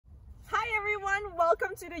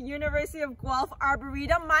welcome to the University of Guelph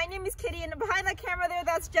Arboretum. My name is Kitty, and behind the camera there,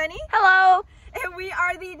 that's Jenny. Hello! And we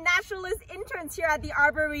are the Naturalist Interns here at the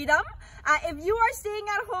Arboretum. If you are staying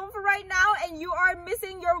at home for right now and you are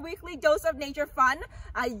missing your weekly dose of nature fun,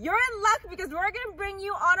 you're in luck because we're going to bring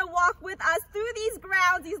you on a walk with us through these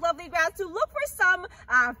grounds, these lovely grounds, to look for some,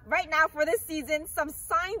 right now for this season, some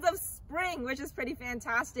signs of spring, which is pretty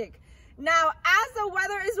fantastic. Now, as the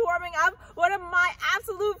weather is warming up, one of my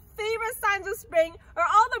absolute favorite signs of spring are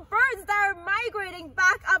all the birds that are migrating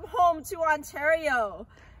back up home to Ontario.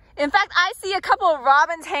 In fact, I see a couple of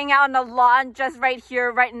robins hanging out on the lawn just right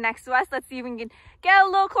here, right next to us. Let's see if we can get a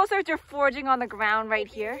little closer. They're foraging on the ground right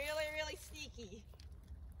here. Really sneaky.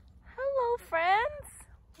 Hello, friends.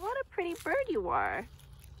 What a pretty bird you are.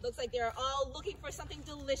 Looks like they're all looking for something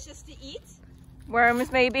delicious to eat.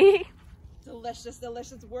 Worms, maybe? Delicious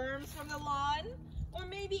worms from the lawn, or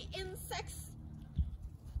maybe insects.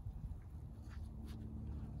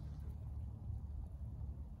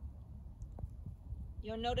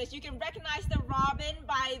 You'll notice you can recognize the robin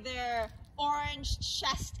by their orange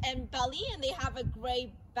chest and belly, and they have a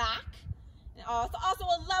gray back, and also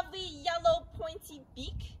a lovely yellow pointy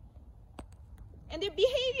beak. And their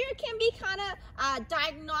behavior can be kind of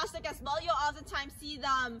diagnostic as well. You'll oftentimes see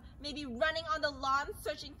them maybe running on the lawn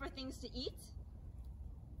searching for things to eat.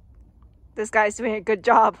 This guy's doing a good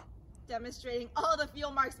job. Demonstrating all the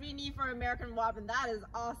field marks we need for American robin. That is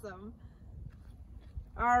awesome.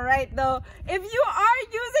 All right, though, if you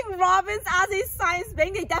are using robins as a sign of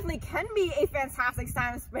spring, they definitely can be a fantastic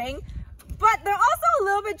sign of spring. But they're also a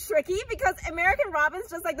little bit tricky because American robins,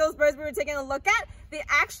 just like those birds we were taking a look at, they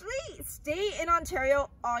actually stay in Ontario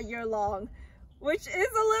all year long, which is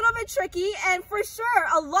a little bit tricky. And for sure,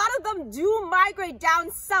 a lot of them do migrate down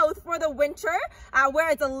south for the winter, where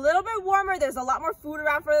it's a little bit warmer. There's a lot more food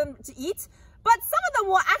around for them to eat. But some of them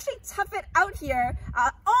will actually tough it out here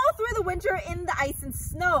all through the winter in the ice and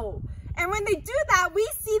snow. And when they do that, we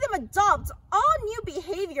see them adopt all new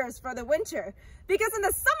behaviors for the winter. Because in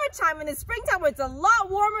the summertime, in the springtime, where it's a lot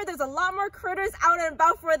warmer, there's a lot more critters out and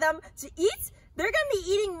about for them to eat, they're going to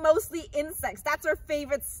be eating mostly insects. That's their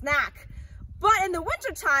favorite snack. But in the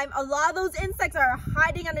wintertime, a lot of those insects are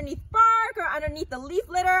hiding underneath bark or underneath the leaf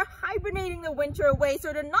litter, hibernating the winter away,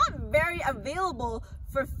 so they're not very available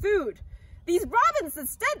for food. These robins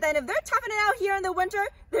instead, then, if they're toughing it out here in the winter,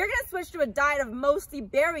 they're going to switch to a diet of mostly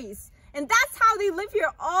berries. And that's how they live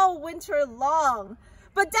here all winter long.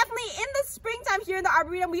 But definitely in the springtime here in the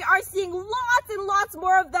Arboretum, we are seeing lots and lots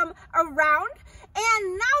more of them around.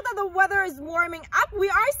 And now that the weather is warming up, we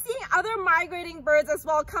are seeing other migrating birds as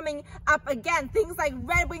well coming up again. Things like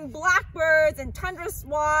red-winged blackbirds and tundra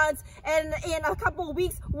swans. And in a couple of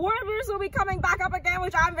weeks, warblers will be coming back up again,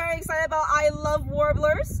 which I'm very excited about. I love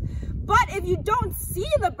warblers. But if you don't see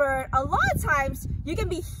the bird, a lot of times you can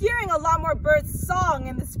be hearing a lot more birds song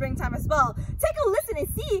in the springtime as well. Take a listen and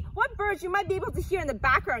see what birds you might be able to hear in the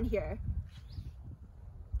background here.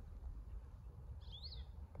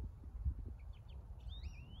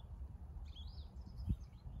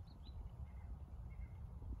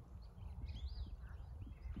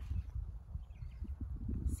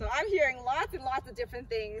 So I'm hearing lots and lots of different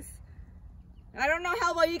things. I don't know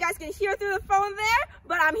how well you guys can hear through the phone there,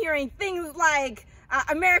 but I'm hearing things like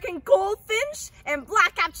American goldfinch and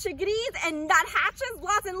black-capped chickadees and nuthatches,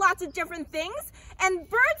 lots and lots of different things. And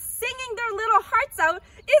birds singing their little hearts out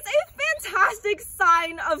is a fantastic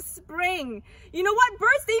sign of spring. You know what?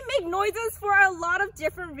 Birds, they make noises for a lot of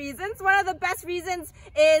different reasons. One of the best reasons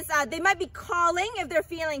is they might be calling if they're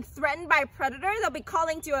feeling threatened by a predator. They'll be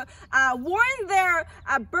calling to warn their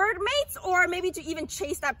bird mates, or maybe to even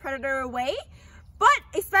chase that predator away.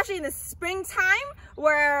 But especially in the springtime,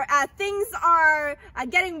 where things are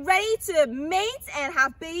getting ready to mate and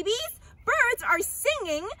have babies, birds are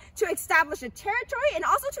singing to establish a territory and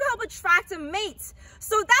also to help attract a mate.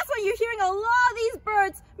 So that's why you're hearing a lot of these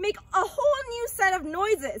birds make a whole new set of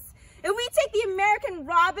noises. If we take the American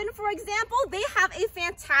robin, for example, they have a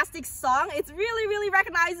fantastic song. It's really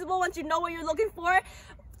recognizable once you know what you're looking for.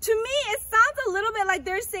 To me, it sounds a little bit like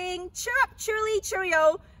they're saying, cheer up, cheerily,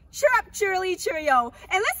 cheerio. Cheer up, cheerily, cheerio.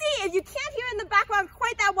 And let's see, if you can't hear in the background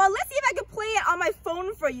quite that well, let's see if I can play it on my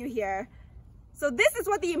phone for you here. So this is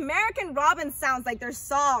what the American robin sounds like, their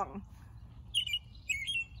song.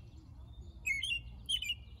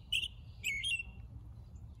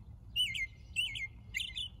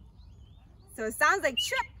 So it sounds like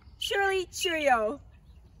chirp, cheerily, cheerio.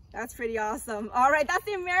 That's pretty awesome. All right, that's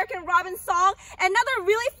the American robin song. Another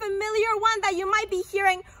really familiar one that you might be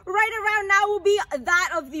hearing right around now will be that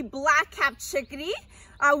of the black-capped chickadee.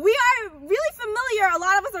 We are really familiar, a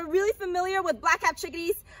lot of us are really familiar with black-capped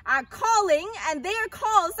chickadees calling, and their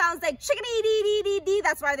call sounds like chickadee-dee-dee-dee-dee.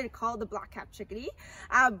 That's why they're called the black-capped chickadee.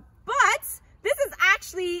 But this is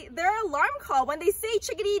actually their alarm call. When they say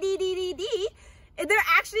chickadee-dee-dee-dee-dee, they're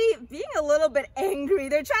actually being a little bit angry.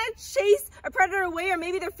 They're trying to chase a predator away, or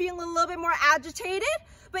maybe they're feeling a little bit more agitated.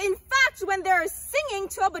 But in fact, when they're singing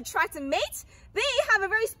to help attract a mate, they have a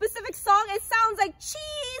very specific song. It sounds like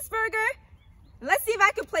cheeseburger. Let's see if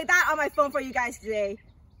I can play that on my phone for you guys today.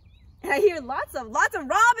 And I hear lots of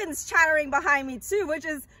robins chattering behind me too, which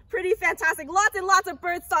is pretty fantastic. Lots and lots of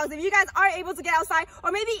bird songs. If you guys are able to get outside,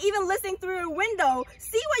 or maybe even listening through a window,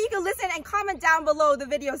 see what you can listen and comment down below the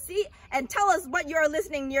video. See and tell us what you're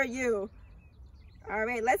listening near you. All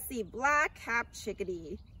right, let's see. Black-capped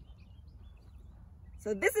chickadee.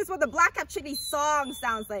 So this is what the black-capped chickadee song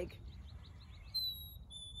sounds like.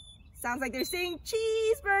 Sounds like they're saying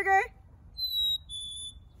cheeseburger.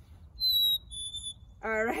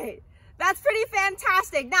 All right. That's pretty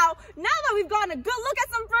fantastic. Now that we've gotten a good look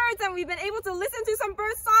at some birds and we've been able to listen to some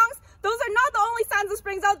bird songs, those are not the only signs of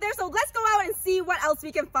springs out there. So let's go out and see what else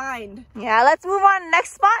we can find. Yeah, let's move on to the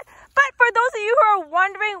next spot. But for those of you who are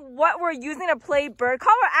wondering what we're using to play bird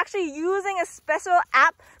call, we're actually using a special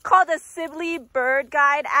app called the Sibley Bird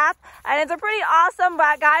Guide app. And it's a pretty awesome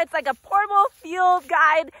guide. It's like a portable field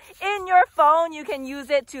guide in your phone. You can use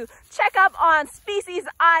it to check up on species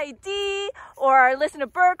ID or listen to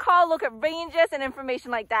bird call, look at ranges and information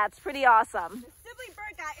like that. It's pretty awesome. The Sibley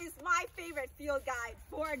Bird Guide is my favorite field guide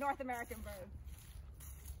for North American birds.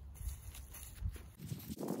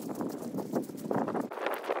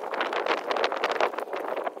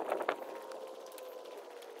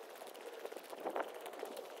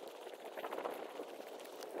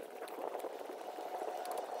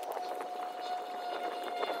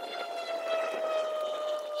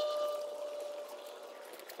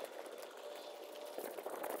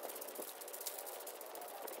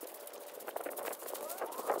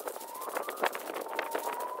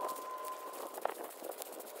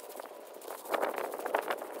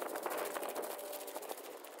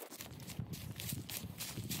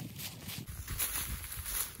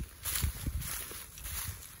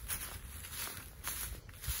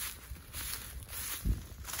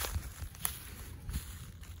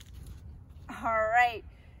 All right,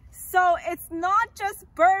 so it's not just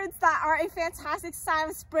birds that are a fantastic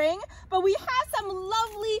sign of spring, but we have some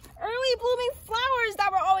lovely early blooming flowers that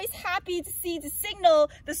we're always happy to see to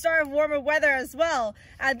signal the start of warmer weather as well.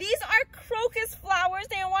 These are crocus flowers.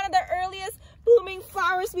 They are one of the earliest blooming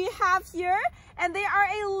flowers we have here, and they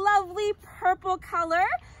are a lovely purple color.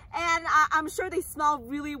 And I'm sure they smell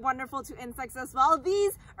really wonderful to insects as well.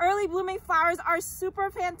 These early blooming flowers are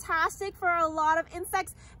super fantastic for a lot of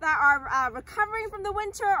insects that are recovering from the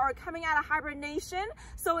winter or coming out of hibernation.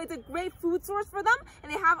 So it's a great food source for them.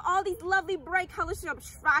 And they have all these lovely bright colors to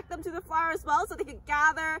attract them to the flower as well, so they can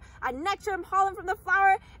gather nectar and pollen from the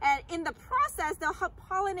flower. And in the process, they'll help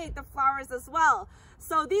pollinate the flowers as well.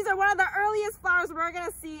 So these are one of the earliest flowers we're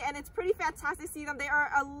gonna see, and it's pretty fantastic to see them. They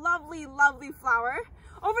are a lovely, lovely flower.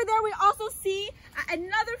 Over there, we also see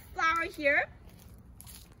another flower here.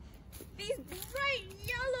 These bright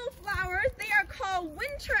yellow flowers, they are called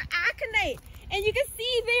winter aconite. And you can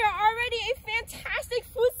see they are already a fantastic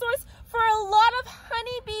food source for a lot of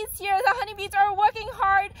honeybees here. The honeybees are working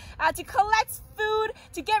hard to collect food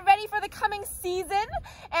to get ready for the coming season.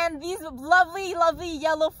 And these lovely, lovely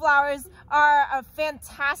yellow flowers are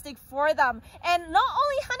fantastic for them. And not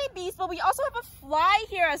only honeybees, but we also have a fly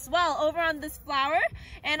here as well over on this flower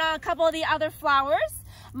and on a couple of the other flowers.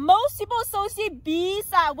 Most people associate bees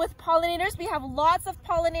with pollinators. We have lots of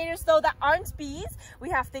pollinators though that aren't bees. We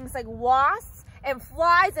have things like wasps and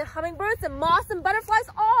flies and hummingbirds and moths and butterflies,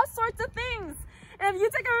 all sorts of things. And if you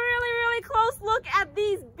take a really, really close look at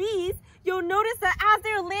these bees, you'll notice that as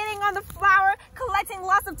they're landing on the flower, collecting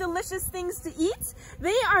lots of delicious things to eat,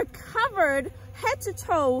 they are covered head to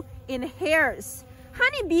toe in hairs.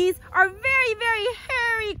 Honeybees are very, very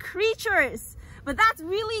hairy creatures. But that's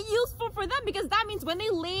really useful for them because that means when they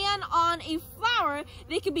land on a flower,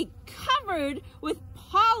 they can be covered with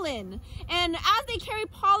pollen. And as they carry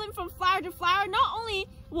pollen from flower to flower, not only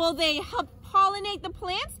will they help pollinate the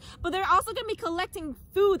plants, but they're also going to be collecting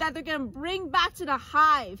food that they're going to bring back to the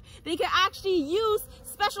hive. They can actually use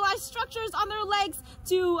specialized structures on their legs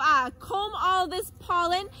to comb all this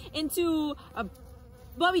pollen into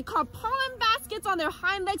what we call pollen baskets on their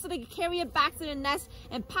hind legs so they can carry it back to the nest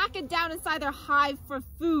and pack it down inside their hive for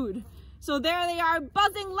food. So there they are,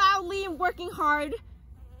 buzzing loudly and working hard.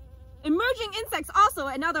 Emerging insects also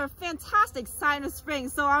another fantastic sign of spring.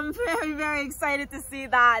 So I'm very, very excited to see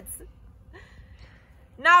that.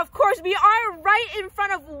 Now, of course, we are right in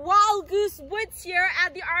front of Wild Goose Woods here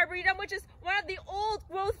at the Arboretum, which is one of the old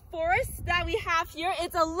growth forests that we have here.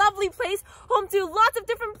 It's a lovely place, home to lots of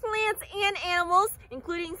different plants and animals,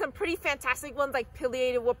 including some pretty fantastic ones like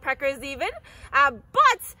pileated woodpeckers even.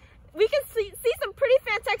 But we can see some pretty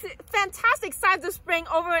fantastic signs of spring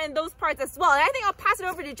over in those parts as well. And I think I'll pass it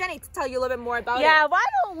over to Jenny to tell you a little bit more about it. Yeah, why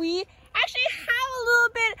don't we actually have a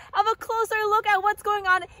little bit of a closer look at what's going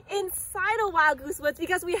on inside of Wild Goose Woods,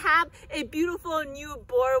 because we have a beautiful new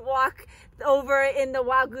boardwalk over in the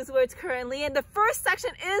Wild Goose Woods currently. And the first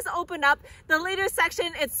section is opened up. The later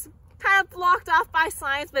section, it's kind of blocked off by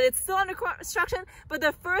signs, but it's still under construction. But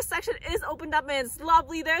the first section is opened up and it's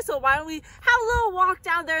lovely there. So why don't we have a little walk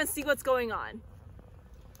down there and see what's going on.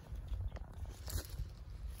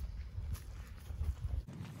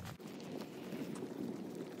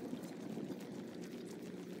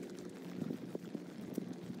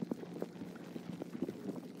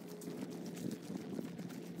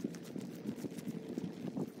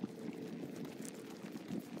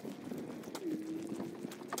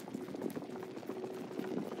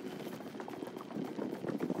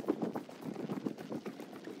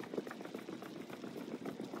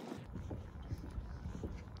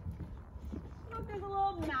 There's a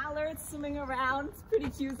little mallard swimming around. It's pretty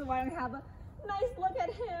cute, so why don't we have a nice look at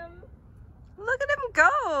him. Look at him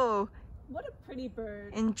go. What a pretty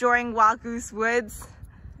bird. Enjoying Wild Goose Woods.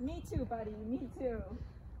 Me too, buddy, me too.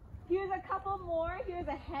 Here's a couple more. Here's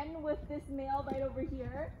a hen with this male right over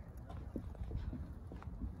here.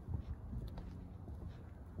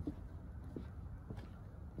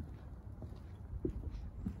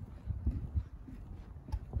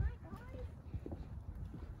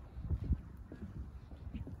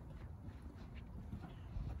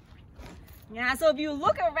 Yeah, so if you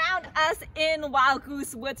look around us in Wild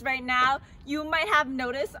Goose Woods right now, you might have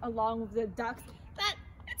noticed, along with the ducks, that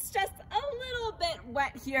it's just a little bit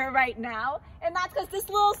wet here right now. And that's because this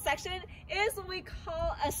little section is what we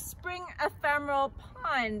call a spring ephemeral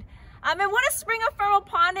pond. And what a spring ephemeral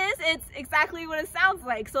pond is, it's exactly what it sounds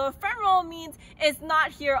like. So ephemeral means it's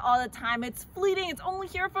not here all the time. It's fleeting, it's only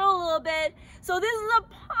here for a little bit. So this is a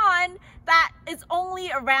pond that is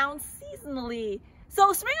only around seasonally.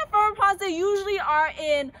 So spring ephemeral ponds, they usually are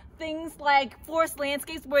in things like forest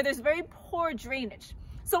landscapes where there's very poor drainage.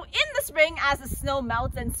 So in the spring, as the snow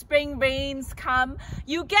melts and spring rains come,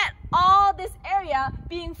 you get all this area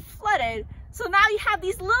being flooded. So now you have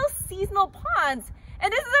these little seasonal ponds. And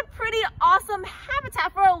this is a pretty awesome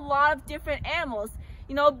habitat for a lot of different animals.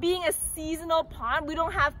 You know, being a seasonal pond, we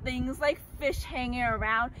don't have things like fish hanging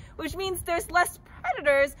around, which means there's less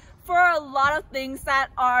predators for a lot of things that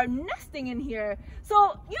are nesting in here.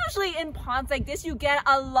 So usually in ponds like this, you get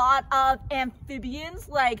a lot of amphibians.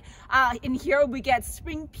 Like in here, we get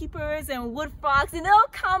spring peepers and wood frogs, and they'll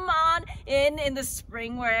come on in the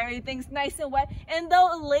spring where everything's nice and wet, and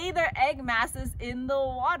they'll lay their egg masses in the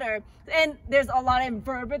water. And there's a lot of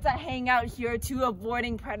invertebrates that hang out here too,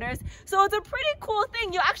 avoiding predators. So it's a pretty cool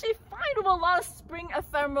thing. You actually find with a lot of spring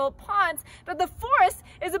ephemeral ponds that the forest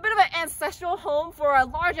is a bit of an ancestral home for a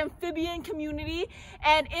large amphibian community.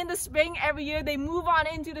 And in the spring, every year, they move on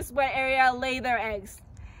into this wet area, lay their eggs.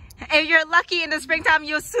 If you're lucky in the springtime,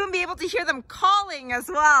 you'll soon be able to hear them calling as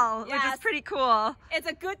well, Yes. which is pretty cool. It's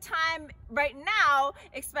a good time right now,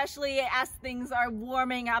 especially as things are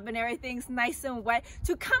warming up and everything's nice and wet,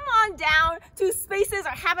 to come on down to spaces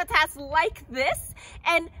or habitats like this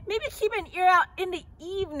and maybe keep an ear out in the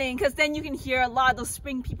evening, because then you can hear a lot of those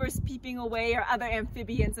spring peepers peeping away, or other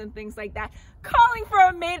amphibians and things like that calling for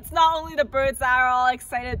a mate. It's not only the birds that are all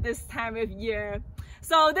excited this time of year.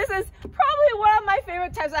 So this is probably one of my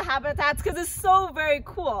favorite types of habitats because it's so very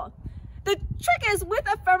cool. The trick is with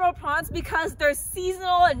ephemeral ponds, because they're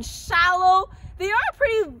seasonal and shallow, they are a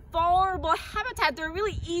pretty vulnerable habitat. They're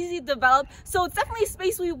really easy to develop, so it's definitely a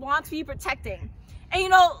space we want to be protecting. And you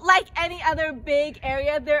know, like any other big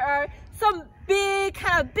area, there are some big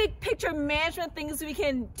picture management things we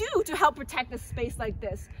can do to help protect a space like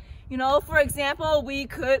this. You know, for example, we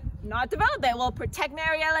could not develop it. We'll protect an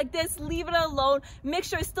area like this, leave it alone, make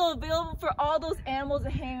sure it's still available for all those animals to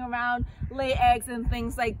hang around, lay eggs and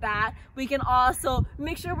things like that. We can also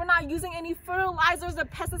make sure we're not using any fertilizers or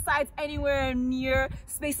pesticides anywhere near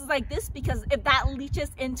spaces like this, because if that leaches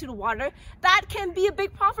into the water, that can be a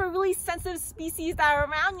big problem for really sensitive species that are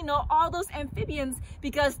around, you know, all those amphibians,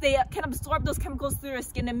 because they can absorb those chemicals through their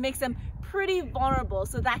skin and makes them pretty vulnerable.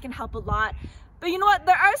 So that can help a lot. But you know what,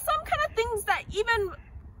 there are some kind of things that even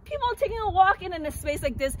people taking a walk in a space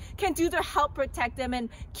like this can do to help protect them and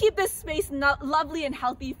keep this space lovely and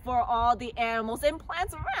healthy for all the animals and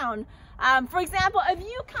plants around. For example, if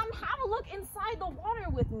you come have a look inside the water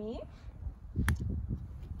with me,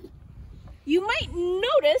 you might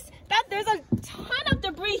notice that there's a ton of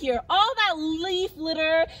debris here. All that leaf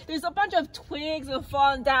litter, there's a bunch of twigs and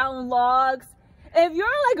fallen down logs. If you're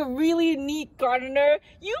like a really neat gardener,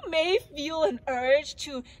 you may feel an urge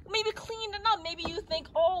to maybe clean it up. Maybe you think,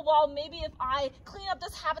 oh, well, maybe if I clean up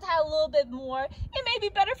this habitat a little bit more, it may be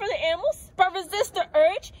better for the animals. But resist the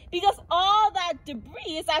urge, because all that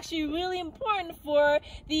debris is actually really important for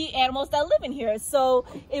the animals that live in here. So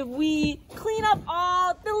if we clean up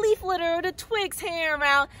all the leaf litter, the twigs hanging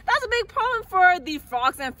around, that's a big problem for the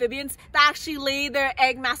frogs and amphibians that actually lay their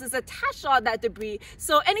egg masses attached to all that debris.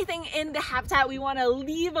 So anything in the habitat we want to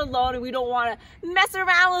leave alone, and we don't want to mess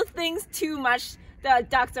around with things too much. The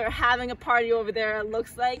ducks are having a party over there, it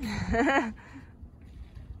looks like.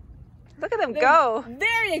 Look at them go.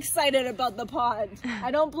 Very excited about the pond. I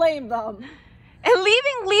don't blame them. And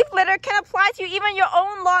leaving leaf litter can apply to even your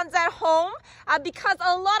own lawns at home, because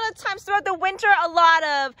a lot of times throughout the winter, a lot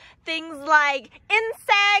of things like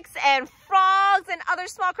insects and frogs and other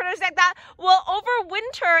small critters like that will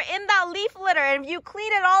overwinter in that leaf litter. And if you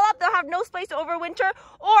clean it all up, they'll have no space to overwinter.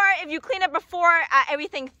 Or if you clean it before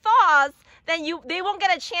everything thaws, then they won't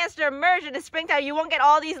get a chance to emerge in the springtime. You won't get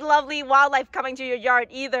all these lovely wildlife coming to your yard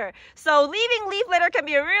either. So leaving leaf litter can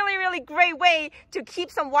be a really, really great way to keep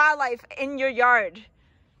some wildlife in your yard.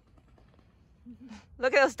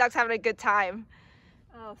 Look at those ducks having a good time.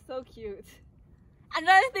 Oh, so cute.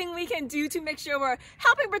 Another thing we can do to make sure we're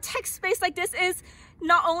helping protect space like this is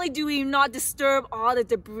not only do we not disturb all the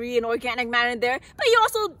debris and organic matter in there, but you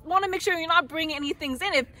also want to make sure you're not bringing any things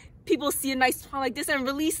in. If people see a nice pond like this and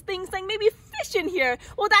release things like maybe fish in here,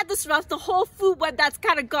 well, that disrupts the whole food web that's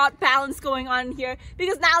kind of got balance going on in here,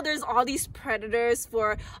 because now there's all these predators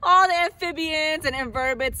for all the amphibians and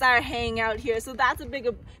invertebrates that are hanging out here. So that's a bit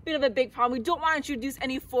of a big problem. We don't want to introduce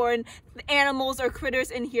any foreign animals or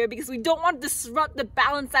critters in here, because we don't want to disrupt the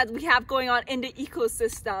balance that we have going on in the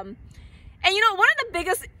ecosystem. And you know, one of the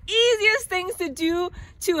biggest, easiest things to do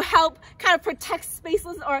to help kind of protect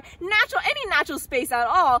spaces or any natural space at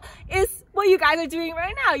all is what you guys are doing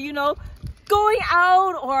right now. You know, going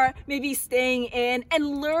out or maybe staying in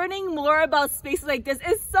and learning more about spaces like this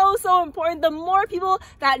is so, so important. The more people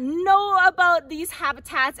that know about these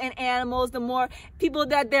habitats and animals, the more people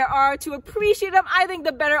that there are to appreciate them, I think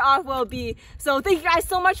the better off we'll be. So thank you guys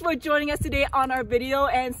so much for joining us today on our video,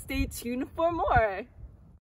 and stay tuned for more.